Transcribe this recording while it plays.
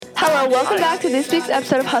Hello, welcome back to this week's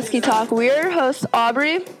episode of Husky Talk. We are your hosts,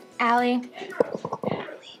 Aubrey, Allie,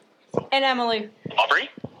 and Emily.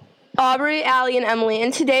 Aubrey, Allie, and Emily.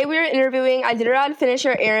 And today we are interviewing Iditarod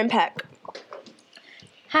finisher Aaron Peck.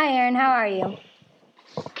 Hi, Aaron. How are you?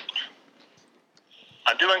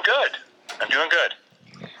 I'm doing good.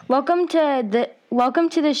 Welcome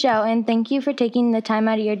to the show, and thank you for taking the time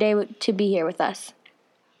out of your day to be here with us.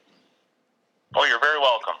 Oh, you're very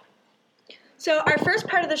welcome. So our first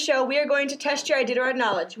part of the show, we are going to test your Iditarod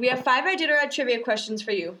knowledge. We have 5 Iditarod trivia questions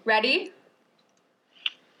for you. Ready?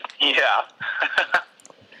 Yeah.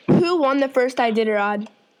 Who won the first Iditarod?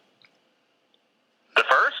 The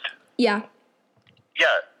first? Yeah. Yeah,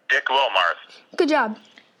 Dick Wilmarth. Good job.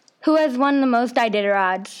 Who has won the most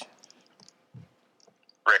Iditarods?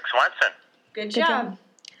 Rick Swenson. Good job.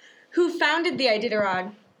 Who founded the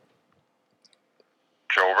Iditarod?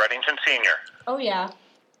 Joe Reddington Sr. Oh, yeah.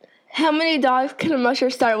 How many dogs can a musher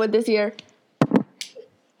start with this year?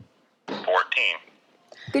 14.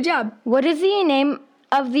 Good job. What is the name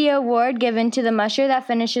of the award given to the musher that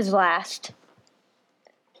finishes last?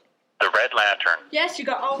 The Red Lantern. Yes, you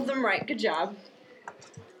got all of them right. Good job.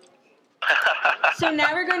 So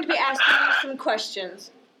now we're going to be asking you some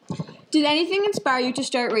questions. Did anything inspire you to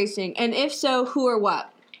start racing? And if so, who or what?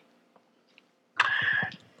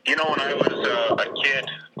 You know, when I was a kid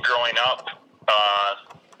growing up,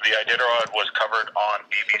 the Iditarod was covered on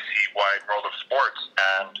BBC Wide World of Sports,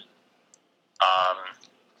 and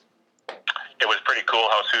it was pretty cool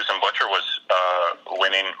how Susan Butcher was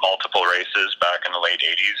winning multiple races back in the late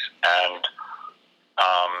 80s. And,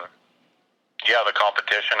 the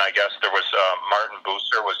competition, I guess there was Martin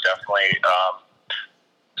Booster was definitely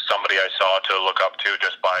somebody I saw to look up to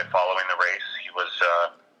just by following the race. He was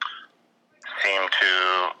seemed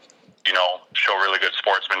to, show really good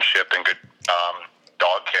sportsmanship and good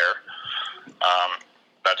dog care.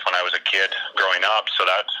 That's when I was a kid growing up, so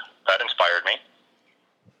that inspired me.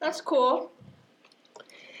 That's cool.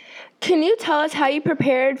 Can you tell us how you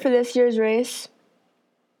prepared for this year's race?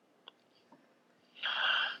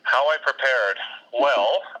 How I prepared?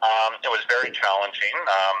 Well, it was very challenging.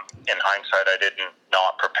 In hindsight, I did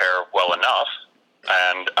not prepare well enough,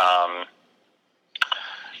 and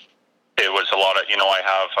it was a lot of, I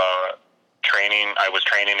have training. I was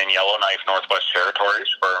training in Yellowknife, Northwest Territories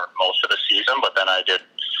for most of the season, but then I did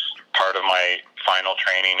part of my final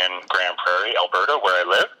training in Grand Prairie, Alberta, where I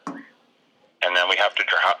live, and then we have to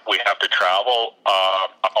travel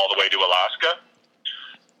all the way to Alaska.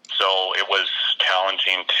 So it was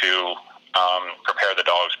challenging to prepare the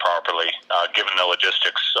dogs properly, given the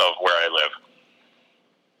logistics of where I live.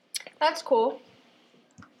 That's cool.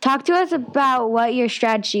 Talk to us about what your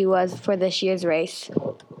strategy was for this year's race.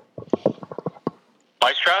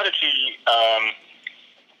 My strategy,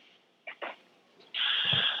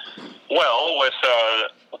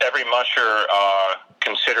 with every musher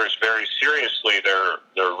considers very seriously their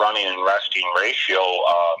running and resting ratio,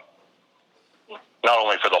 not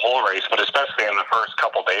only for the whole race, but especially in the first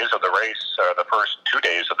couple days of the race, the first 2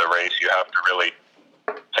 days of the race, you have to really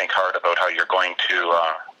think hard about how you're going to,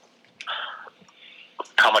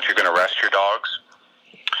 how much you're going to rest your dogs,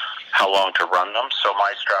 how long to run them. So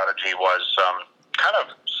my strategy was kind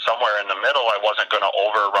of somewhere in the middle. I wasn't going to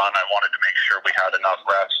overrun. I wanted to make sure we had enough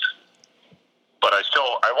rest. But I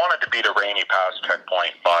wanted to beat a Rainy Pass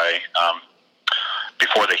checkpoint by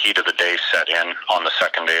before the heat of the day set in on the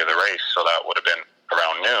second day of the race. So that would have been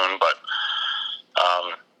around noon. But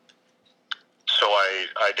so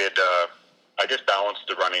I did. I just balanced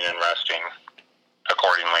the running and resting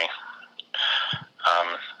accordingly.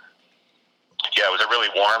 It was a really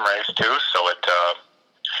warm race too, so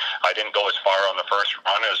I didn't go as far on the first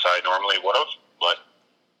run as I normally would have, but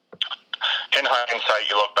in hindsight,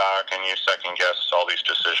 you look back and you second guess all these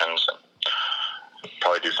decisions and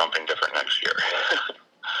probably do something different next year.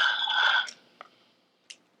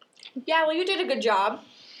 Yeah, well, you did a good job.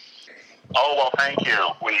 Oh, well, thank you.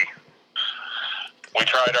 We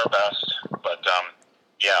tried our best, but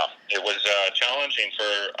it was challenging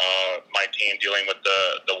for my team dealing with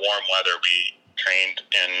the warm weather. We trained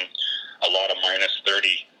in a lot of minus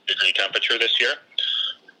 30 degree temperature this year,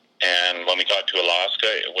 and when we got to Alaska,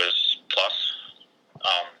 it was plus.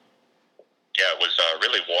 It was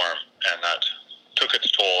really warm, and that took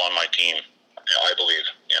its toll on my team, I believe.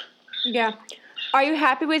 Yeah. Are you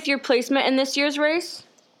happy with your placement in this year's race?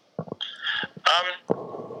 I'm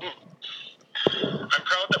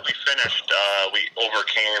proud that we finished. We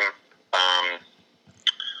overcame,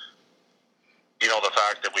 the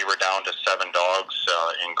fact that we were down to 7 dogs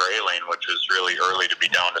in Grayling, which was really early to be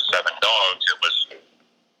down to 7 dogs.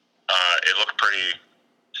 It looked pretty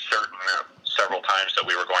certain that several times that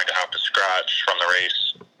we were going to have to scratch from the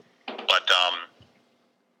race, but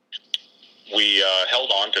we held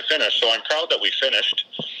on to finish. So I'm proud that we finished,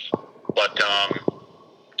 but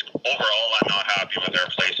overall, I'm not happy with our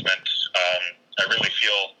placement. I really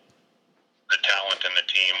feel the talent in the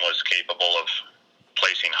team was capable of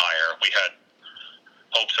placing higher. We had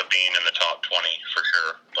hopes of being in the top 20 for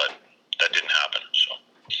sure, but that didn't happen. So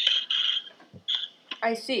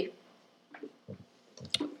I see.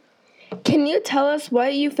 Can you tell us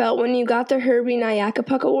what you felt when you got the Herbie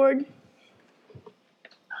Nyakapuck Award?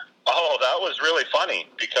 Oh, that was really funny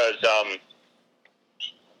because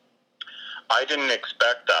I didn't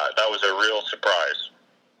expect that. That was a real surprise.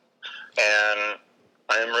 And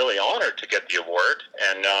I am really honored to get the award.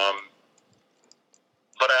 And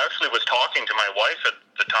but I actually was talking to my wife at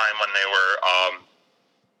the time when they were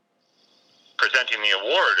presenting the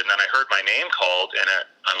award, and then I heard my name called, and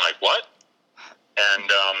I'm like, what?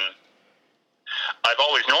 And I've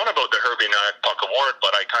always known about the Herbie Nyakapuck Award,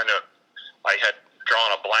 but I had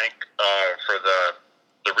drawn a blank for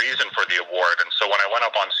the reason for the award. And so when I went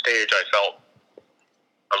up on stage, I felt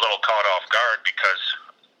a little caught off guard because,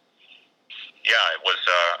 yeah, it was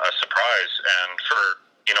a surprise. And for,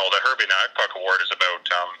 the Herbie Nyakapuck Award is about,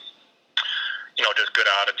 just good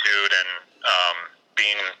attitude and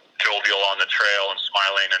being jovial on the trail and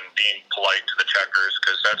smiling and being polite to the checkers,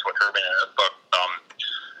 because that's what Herbie Nyakapuck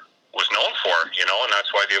was known for, and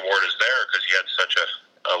that's why the award is there, because he had such a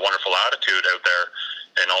wonderful attitude out there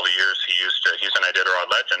in all the years he's an Iditarod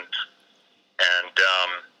legend. And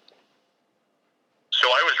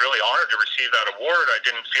so I was really honored to receive that award. I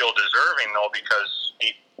didn't feel deserving, though, because,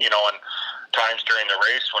 in times during the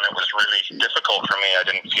race when it was really difficult for me, I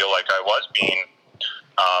didn't feel like I was being,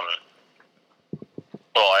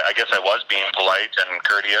 I guess I was being polite and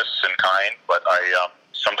courteous and kind, but I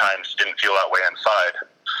sometimes didn't feel that way inside.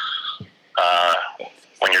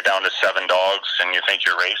 When you're down to 7 dogs and you think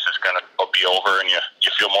your race is going to be over and you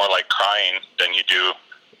feel more like crying than you do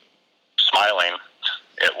smiling.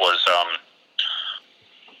 It was,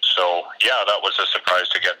 that was a surprise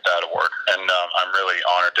to get that award. And I'm really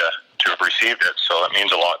honored to have received it, so it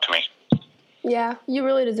means a lot to me. Yeah, you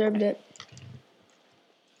really deserved it.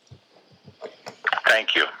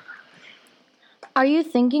 Thank you. Are you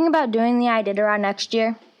thinking about doing the Iditarod next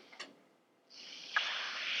year?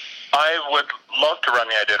 I would love to run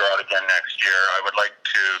the Iditarod again next year. I would like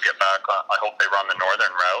to get back on, I hope they run the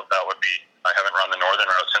northern route. I haven't run the northern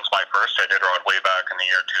route since my first Iditarod way back in the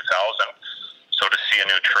year 2000. So to see a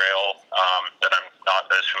new trail that I'm not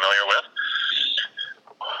as familiar with.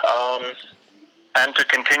 And to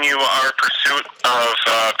continue our pursuit of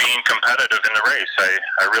being competitive in the race.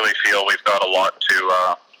 I really feel we've got a lot to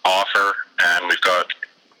offer, and we've got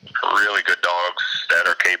really good dogs that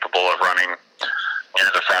are capable of running near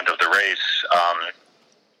the front of the race.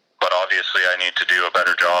 But obviously I need to do a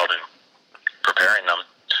better job in preparing them.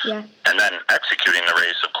 Yeah. And then executing the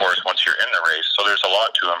race, of course, once you're in the race. So there's a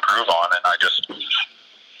lot to improve on, and I just,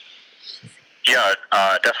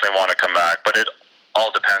 definitely want to come back. But it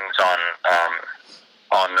all depends on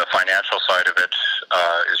the financial side of it.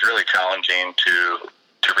 Is really challenging to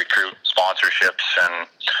recruit sponsorships, and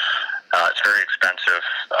it's a very expensive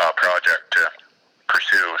project to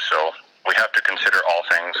pursue. So we have to consider all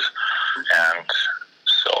things, and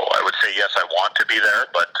so I would say yes, I want to be there,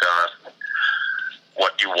 but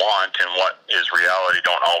what you want and what is reality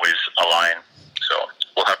don't always align. So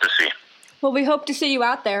we'll have to see. Well, we hope to see you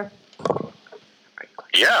out there.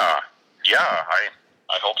 Yeah,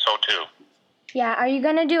 I hope so too. Yeah, are you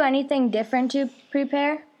going to do anything different to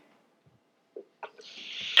prepare?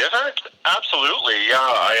 Different? Absolutely, yeah,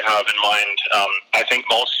 I have in mind. I think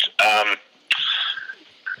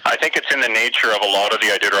I think it's in the nature of a lot of the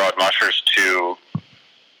Iditarod mushers to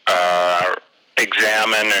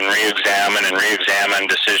examine and re-examine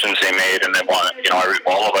decisions they made, and they want,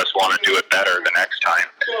 all of us want to do it better the next time,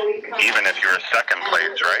 even if you're second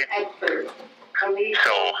place, right?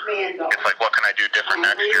 So it's like, what can I do different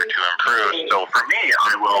next year to improve? So for me,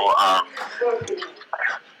 I will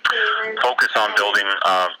focus on building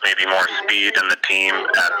maybe more speed in the team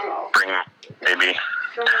and bring maybe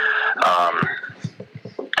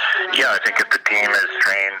I think if the team is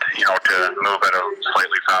trained, to move at a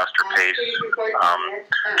slightly faster pace,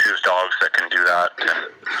 choose dogs that can do that,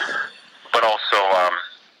 but also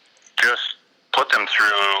just put them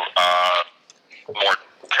through more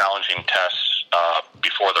challenging tests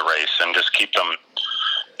before the race, and just keep them.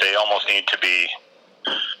 They almost need to be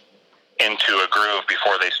into a groove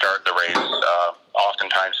before they start the race.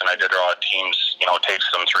 Oftentimes in Iditarod teams, it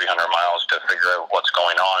takes them 300 miles to figure out what's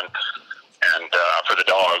going on. And for the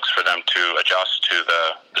dogs, for them to adjust to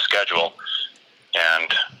the schedule.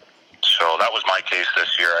 And so that was my case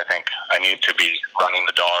this year. I think I need to be running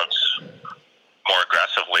the dogs more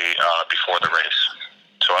aggressively before the race.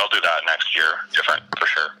 So I'll do that next year, different for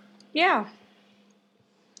sure. Yeah.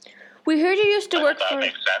 We heard you used to work that for...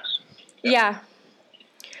 makes sense. Yeah.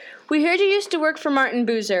 We heard you used to work for Martin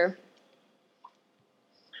Buser.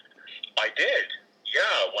 I did.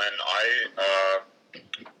 Yeah, when I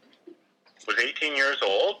was 18 years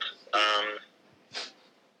old,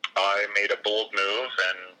 I made a bold move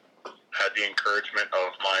and had the encouragement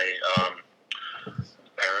of my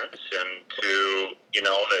parents, and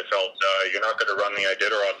they felt you're not going to run the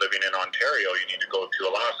Iditarod living in Ontario. You need to go to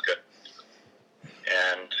Alaska.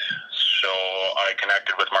 And so I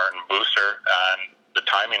connected with Martin Buser, and the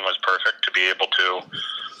timing was perfect to be able to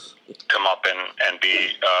come up and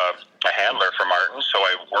be a handler for Martin. So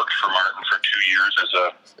I worked for Martin for 2 years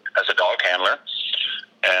as a dog handler,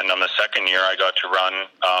 and on the second year I got to run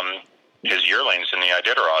his yearlings in the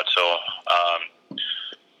Iditarod. So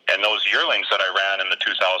and those yearlings that I ran in the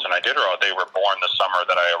 2000 Iditarod, they were born the summer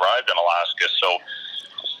that I arrived in Alaska. So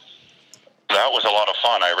that was a lot of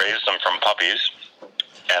fun. I raised them from puppies,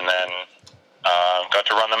 and then got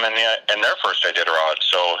to run them in their first Iditarod.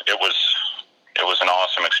 So it was an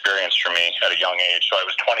awesome experience for me at a young age. So I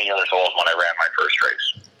was 20 years old when I ran my first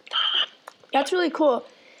race. That's really cool.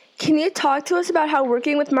 Can you talk to us about how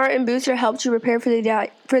working with Martin Buser helped you prepare for the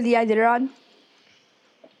Iditarod?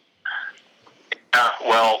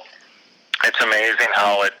 Well, it's amazing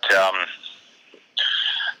how it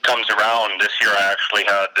comes around. This year I actually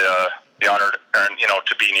had the honor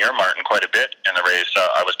to be near Martin quite a bit in the race.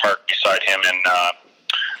 I was parked beside him in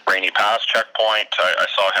Rainy Pass checkpoint. I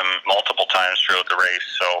saw him multiple times throughout the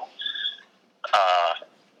race. So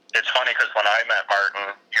it's funny because when I met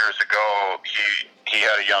Martin years ago, he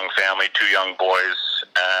had a young family, 2 young boys,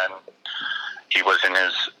 and he was in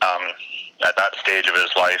his at that stage of his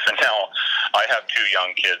life. And now I have 2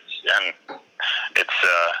 young kids, and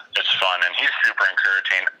it's fun, and he's super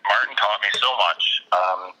encouraging. Martin taught me so much.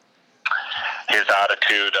 His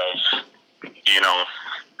attitude of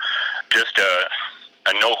just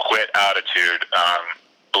a no quit attitude,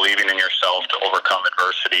 believing in yourself to overcome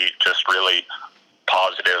adversity, just really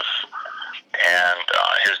positive. And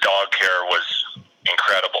his dog care was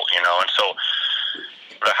incredible, and so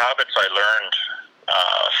the habits I learned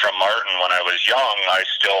from Martin when I was young, I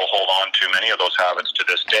still hold on to many of those habits to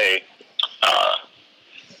this day.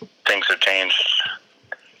 Things have changed.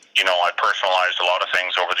 I personalized a lot of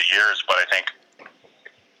things over the years, but I think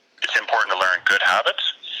it's important to learn good habits.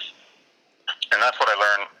 And that's what I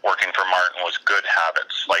learned working for Martin was good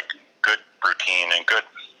habits, like good routine and good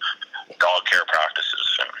dog care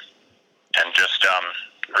practices, and just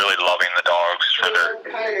really loving the dogs for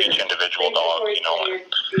each individual dog,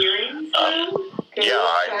 Yeah,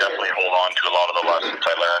 I definitely hold on to a lot of the lessons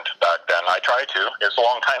I learned back then. I try to. It's a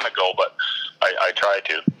long time ago, but I try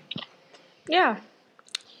to. Yeah.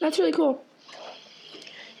 That's really cool.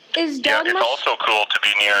 It's also cool to be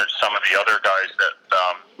near some of the other guys that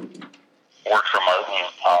worked for Martin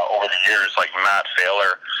over the years, like Matt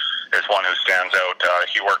Failer is one who stands out.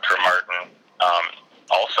 He worked for Martin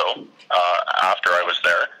also after I was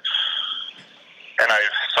there. And I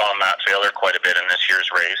saw Matt Failer quite a bit in this year's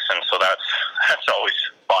race, and so that's always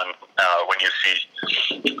fun when you see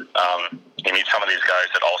you meet some of these guys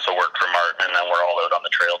that also work for Martin, and then we're all out on the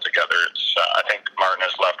trail together. It's I think Martin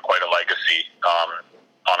has left quite a legacy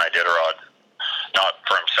on Iditarod, not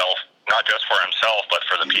just for himself, but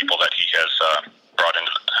for the people that he has brought in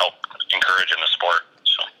to help encourage in the sport.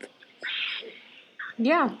 So.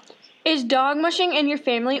 Yeah. Is dog mushing in your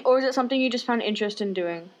family, or is it something you just found interest in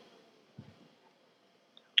doing?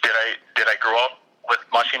 Did I grow up with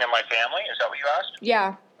mushing in my family? Is that what you asked?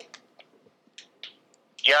 Yeah.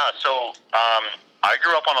 Yeah, so I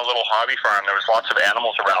grew up on a little hobby farm. There was lots of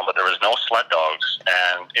animals around, but there was no sled dogs.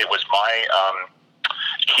 And it was my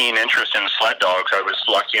keen interest in sled dogs. I was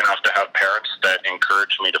lucky enough to have parents that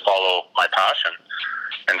encouraged me to follow my passion.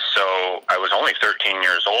 And so I was only 13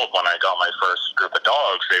 years old when I got my first group of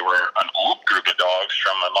dogs. They were an old group of dogs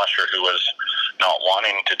from a musher who was not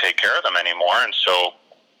wanting to take care of them anymore. And so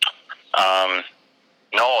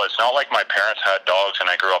no, it's not like my parents had dogs and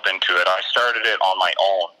I grew up into it. I started it on my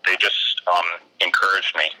own. They just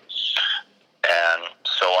encouraged me. And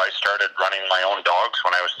so I started running my own dogs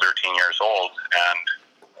when I was 13 years old, and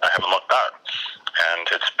I haven't looked back. And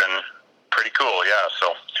it's been pretty cool, yeah.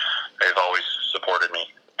 So they've always supported me.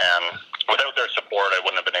 And without their support, I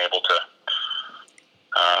wouldn't have been able to,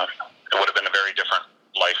 it would have been a very different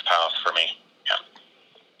life path for me.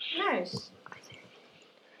 Yeah. Nice.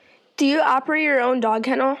 Do you operate your own dog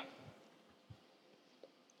kennel?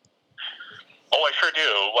 Oh, I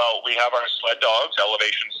Well, we have our sled dogs,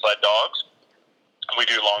 Elevation Sled Dogs. We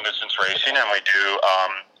do long distance racing, and we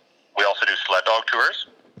also do sled dog tours.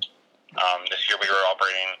 This year we were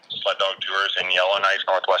operating sled dog tours in Yellowknife,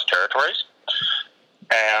 Northwest Territories.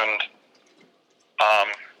 And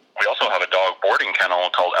we also have a dog boarding kennel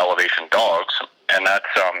called Elevation Dogs, and that's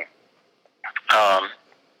our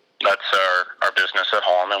business at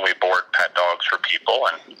home, and we board pet dogs for people.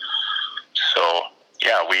 And so,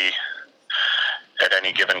 yeah, at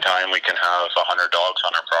any given time we can have 100 dogs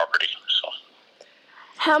on our property. So,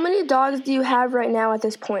 How many dogs do you have right now at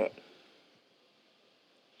this point?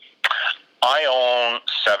 I own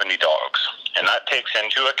 70 dogs, and that takes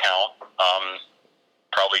into account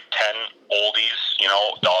probably 10 oldies,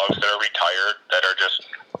 dogs that are retired that are just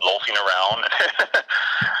loafing around,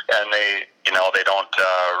 and they don't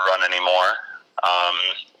run anymore.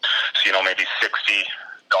 So, maybe 60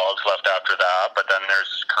 dogs left after that, but then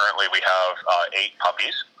currently we have 8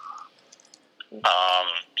 puppies.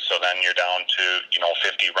 So then you're down to,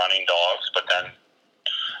 50 running dogs, but then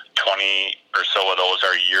 20 or so of those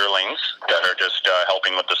are yearlings that are just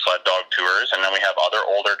helping with the sled dog tours, and then we have other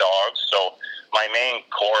older dogs. So my main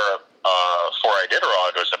core for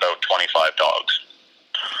Iditarod was about 25 dogs.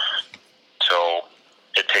 So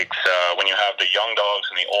it takes, when you have the young dogs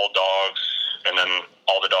and the old dogs, and then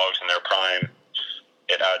all the dogs in their prime,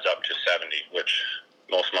 it adds up to 70, which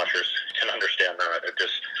most mushers can understand that. It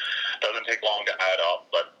just doesn't take long to add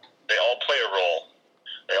up, but they all play a role.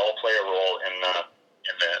 They all play a role in the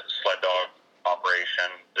sled dog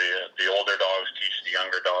operation. The older dogs teach the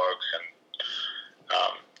younger dogs, and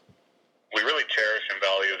we really cherish and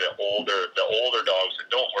value the older dogs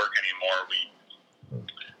that don't work anymore.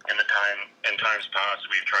 In times past,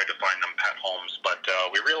 we've tried to find them pet homes, but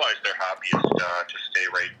we realize they're happiest to stay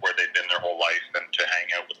right where they've been their whole life and to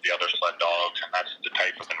hang out with the other sled dogs, and that's the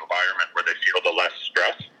type of environment where they feel the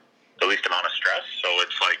least amount of stress. So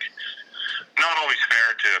it's like not always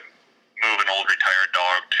fair to move an old retired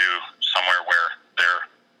dog to somewhere where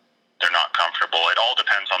they're not comfortable. It all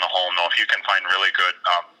depends on the home, though. If you can find really good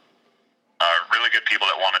people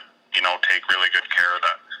that want to, take really good care of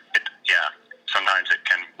that, sometimes it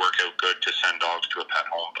can work out good to send dogs to a pet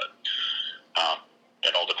home, but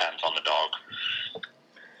it all depends on the dog.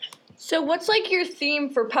 So what's like your theme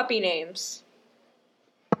for puppy names?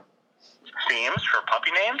 Themes for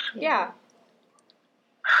puppy names? Yeah.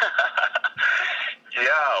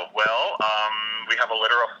 Yeah, well, we have a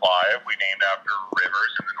litter of 5 we named after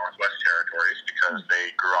rivers in the Northwest Territories because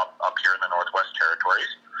they grew up here in the Northwest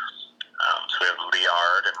Territories. So we have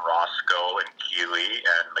Liard and Roscoe and Keeley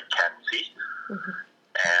and Mackenzie. Mm-hmm.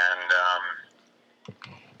 And,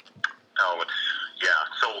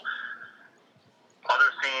 so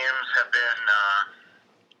other themes have been,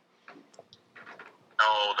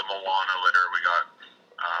 the Moana litter. We got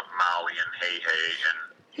Maui and Hey Hey and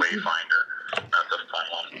Wayfinder. That's a fun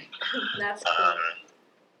one. That's cool.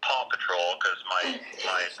 Paw Patrol, because my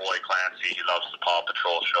boy Clancy, he loves the Paw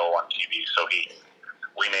Patrol show on TV, so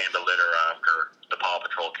we named a litter after the Paw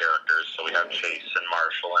Patrol characters. So we have Chase and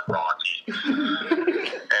Marshall and Rocky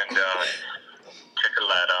and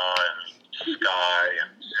Chickaletta and Sky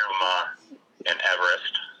and Zuma and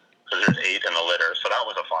Everest, because there's 8 in the litter, so that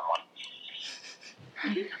was a fun one.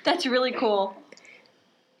 That's really cool.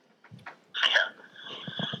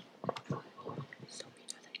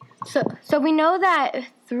 Yeah. So we know that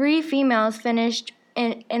 3 females finished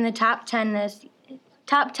in the top 10 this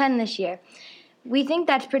year. We think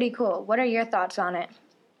that's pretty cool. What are your thoughts on it?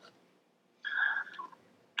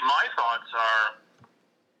 My thoughts are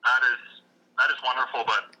that is wonderful,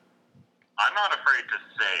 but I'm not afraid to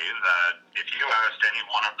say that if you asked any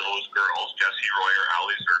one of those girls, Jessie Roy or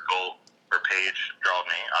Allie Zirkle or Paige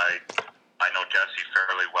Drobny, I know Jessie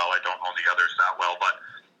fairly well. I don't know the others that well, but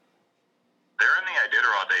they're in the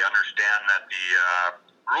Iditarod. They understand that the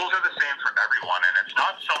rules are the same for everyone, and it's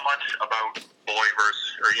not so much about boy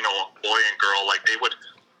and girl. Like, they would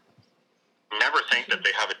never think that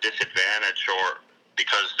they have a disadvantage or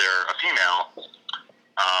because they're a female,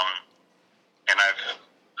 and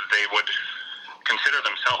they would consider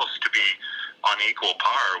themselves to be on equal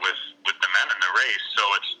par with the men in the race. So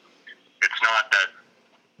it's not that.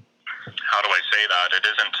 How do I say that? It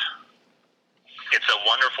isn't. It's a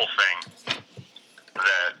wonderful thing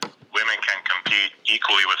that women can compete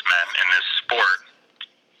equally with men in this sport,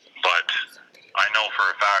 but I know for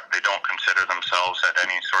a fact they don't consider themselves at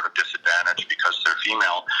any sort of disadvantage because they're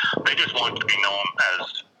female. They just want to be known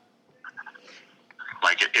as,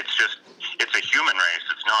 like, it's a human race.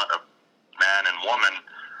 It's not a man and woman.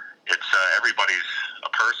 It's everybody's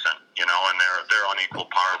a person, and they're on equal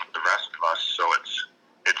par with the rest of us. So it's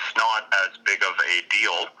not as big of a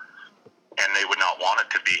deal, and they would not want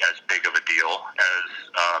it to be as big of a deal as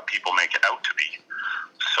people make it out to be.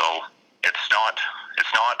 So it's not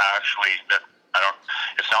actually that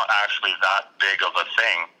it's not actually that big of a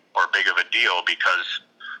thing or big of a deal, because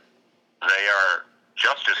they are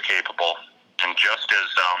just as capable and just as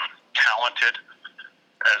talented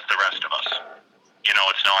as the rest of us. You know,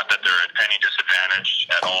 it's not that they're at any disadvantage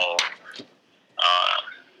at all.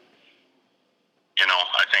 You know,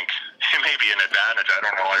 I think it may be an advantage. I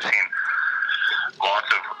don't know. I've seen lots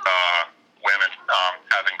of women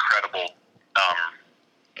have an incredible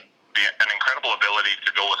ability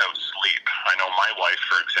to go without sleep. I know my wife,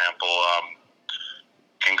 for example,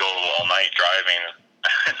 can go all night driving,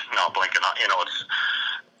 not blinking. You know,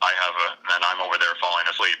 and I'm over there falling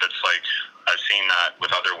asleep. It's like I've seen that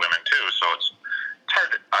with other women too. So it's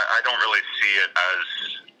hard. I don't really see it as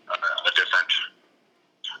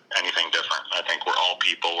anything different. I think we're all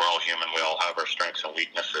people. We're all human. We all have our strengths and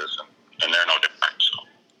weaknesses, and they're no different. So.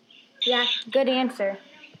 Yeah, good answer.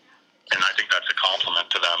 And I think that's a compliment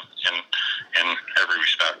to them in every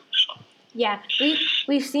respect. So. Yeah,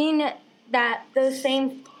 we've seen that those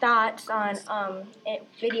same thoughts on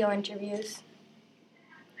video interviews.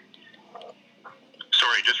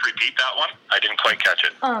 Sorry, just repeat that one. I didn't quite catch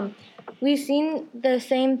it. We've seen the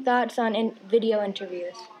same thoughts on video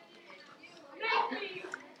interviews.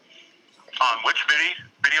 On which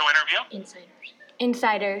video interview?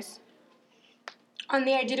 Insiders. On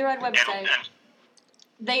the Iditarod website, And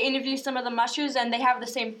they interview some of the mushers, and they have the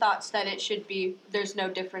same thoughts that it should be. There's no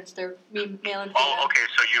difference. They're male and female. oh, okay.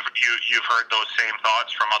 So you've heard those same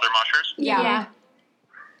thoughts from other mushers? Yeah.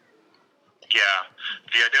 Yeah,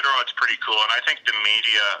 the Iditarod's pretty cool, and I think the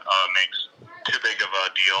media makes too big of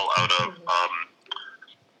a deal out of.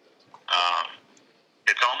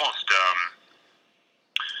 It's almost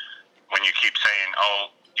when you keep saying,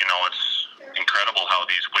 "Oh, you know, it's incredible how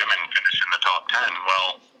these women finish in the top 10."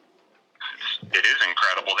 Well, it is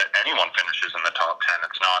incredible that anyone finishes in the top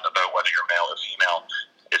 10. It's not about whether you're male or female.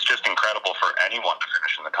 It's just incredible for anyone to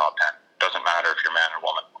finish in the top 10. Doesn't matter if you're man or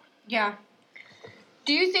woman. Yeah.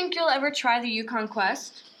 Do you think you'll ever try the Yukon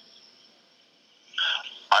Quest?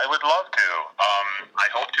 I would love to. I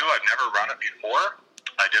hope to. I've never run it before.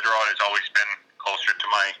 Iditarod has always been closer to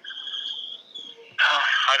my...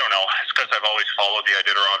 I don't know. It's because I've always followed the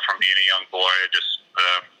Iditarod from being a young boy. Just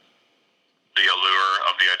the allure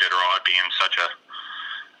of the Iditarod being such a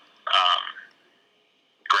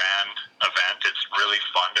grand event. It's really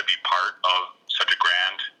fun to be part of such a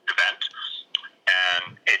grand event.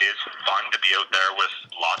 And it is fun to be out there with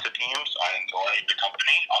lots of teams. I enjoy the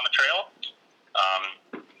company on the trail.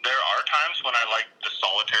 There are times when I like the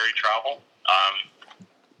solitary travel,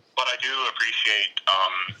 but I do appreciate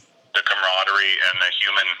the camaraderie and the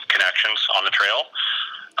human connections on the trail.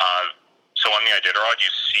 So on the Iditarod,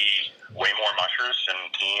 you see way more mushers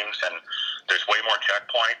and teams, and there's way more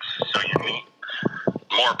checkpoints, so you meet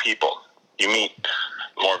more people. You meet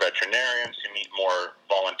more veterinarians, you meet more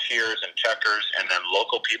volunteers and checkers, and then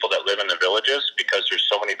local people that live in the villages, because there's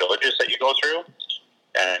so many villages that you go through,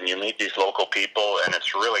 and you meet these local people, and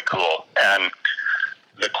it's really cool. And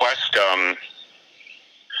the quest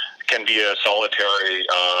can be a solitary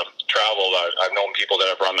travel. I've known people that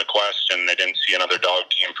have run the quest, and they didn't see another dog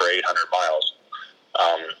team for 800 miles.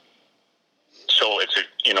 So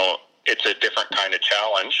it's a different kind of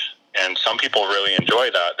challenge. And some people really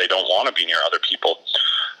enjoy that. They don't want to be near other people.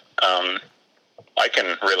 I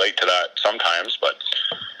can relate to that sometimes, but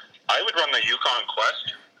I would run the Yukon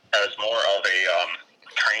Quest as more of a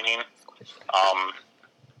training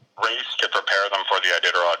race to prepare them for the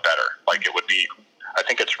Iditarod better. Like it would be, I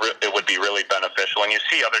think it would be really beneficial. And you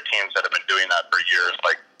see other teams that have been doing that for years,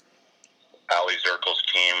 like Ali Zirkel's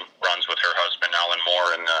team runs with her husband, Alan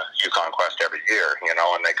Moore, in the Yukon Quest every year, you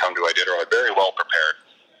know, and they come to Iditarod very well prepared.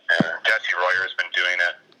 Jessie Royer has been doing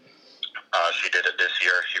it. She did it this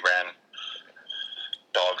year. She ran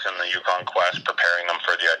dogs in the Yukon Quest, preparing them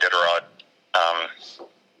for the Iditarod.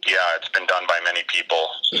 Yeah, it's been done by many people,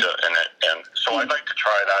 and so I'd like to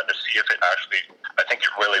try that to see if it actually. I think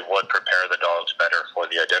it really would prepare the dogs better for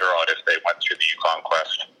the Iditarod if they went through the Yukon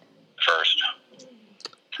Quest first.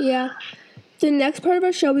 Yeah. The next part of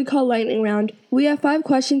our show we call Lightning Round. We have 5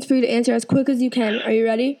 questions for you to answer as quick as you can. Are you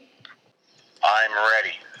ready? I'm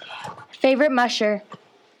ready. Favorite musher?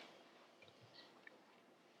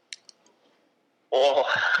 Oh,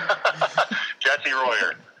 Jessie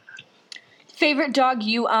Royer. Favorite dog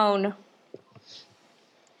you own?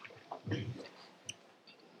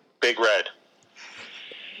 Big Red.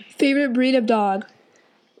 Favorite breed of dog?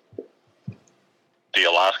 The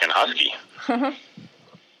Alaskan Husky.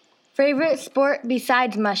 Favorite sport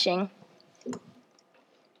besides mushing?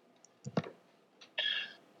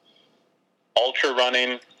 Ultra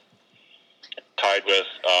running, tied with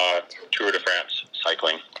Tour de France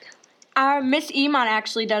cycling. Our Miss Iman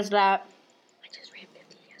actually does that.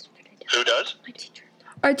 Who does?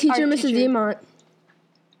 Our teacher, Our Mrs. teacher. Emont.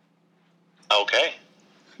 Okay.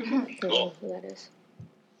 Cool. Who that is?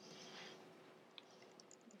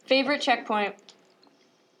 Favorite checkpoint?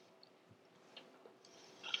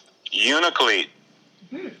 Uniclete.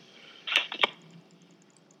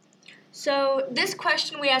 So, this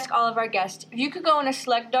question we ask all of our guests. If you could go on a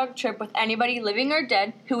sled dog trip with anybody living or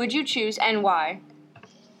dead, who would you choose and why?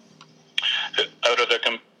 Out of the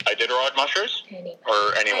Iditarod mushers?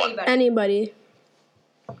 Or anyone? Anybody.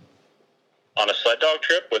 On a sled dog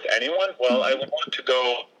trip with anyone? Well, I would want to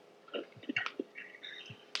go...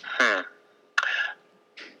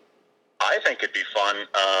 I think it'd be fun.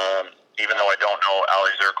 Even though I don't know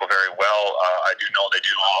Ali Zirkle very well, I do know they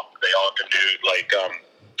often do like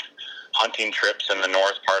hunting trips in the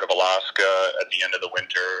north part of Alaska at the end of the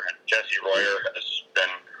winter. And Jesse Royer has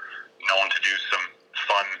been known to do some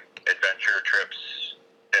fun adventure trips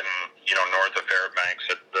in north of Fairbanks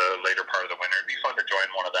at the later part of the winter. It'd be fun to join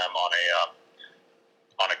one of them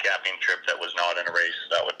on a camping trip that was not in a race.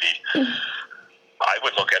 That would be. I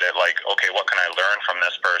would look at it like, okay, what can I learn from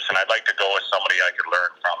this person? I'd like to go with somebody I could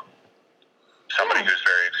learn from. Somebody who's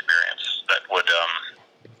very experienced that would,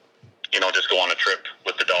 just go on a trip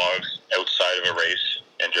with the dogs outside of a race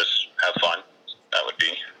and just have fun. That would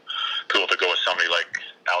be cool to go with somebody like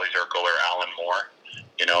Ali Zirkle or Alan Moore,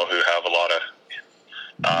 who have a lot of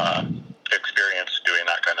experience doing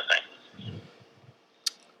that kind of thing.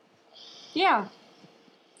 Yeah.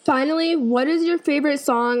 Finally, what is your favorite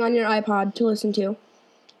song on your iPod to listen to?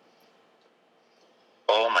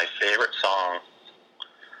 Oh, my favorite song.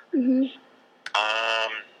 Mm-hmm.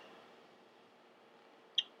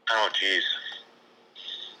 Oh, geez.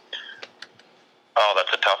 Oh,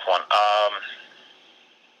 that's a tough one.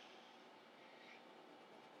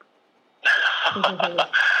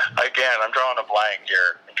 Again, I'm drawing a blank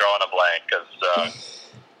here. Because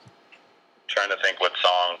trying to think what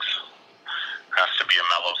songs has to be a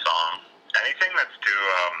mellow song. Anything that's too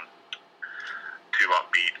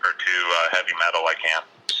upbeat or too heavy metal, I can't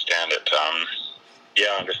stand it.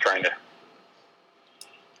 I'm just trying to.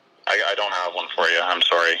 I don't have one for you. I'm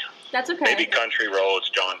sorry. That's okay. Maybe Country Roads,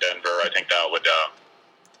 John Denver. I think that would.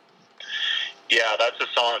 That's a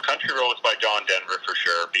song. Country Roads by John Denver for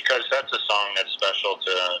sure, because that's a song that's special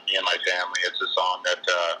to me and my family. It's a song that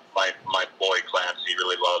my boy Clancy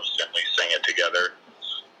really loves, and we sing it together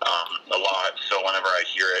a lot. So whenever I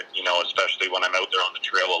hear it, especially when I'm out there on the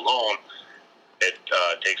trail alone, it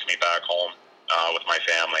takes me back home with my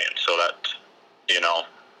family, and so that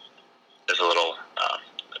is a little.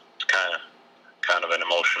 It's kind of an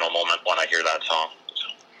emotional moment when I hear that song. So.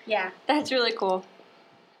 Yeah, that's really cool.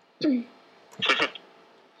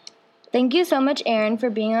 Thank you so much, Aaron, for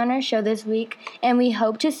being on our show this week, and we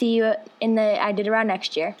hope to see you in the Iditarod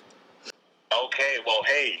next year. Okay, well,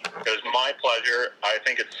 hey, it was my pleasure. I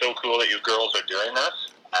think it's so cool that you girls are doing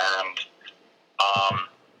this. And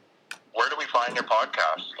where do we find your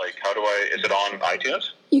podcast? Like, is it on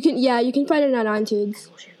iTunes? You can find it on iTunes.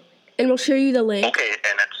 And we'll share you the link. Okay,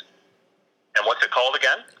 and what's it called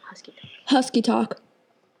again? Husky Talk.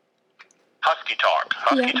 Husky Talk.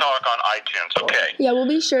 Husky Talk on iTunes, okay. Yeah, we'll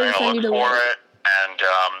be sure to I'm send going you to the look for link. it, and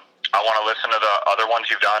I want to listen to the other ones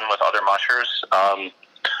you've done with other mushers.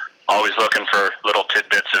 Always looking for little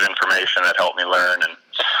tidbits of information that help me learn, and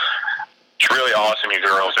it's really awesome you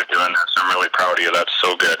girls are doing this. I'm really proud of you. That's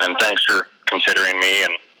so good, and thanks for considering me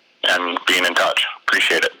and being in touch.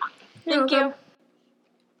 Appreciate it. Thank you.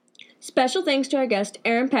 Special thanks to our guest,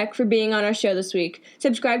 Aaron Peck, for being on our show this week.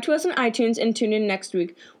 Subscribe to us on iTunes and tune in next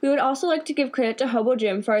week. We would also like to give credit to Hobo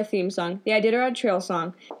Jim for our theme song, the Iditarod Trail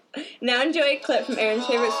song. Now enjoy a clip from Aaron's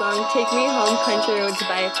favorite song, Take Me Home, Country Roads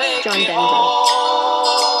by John Denver.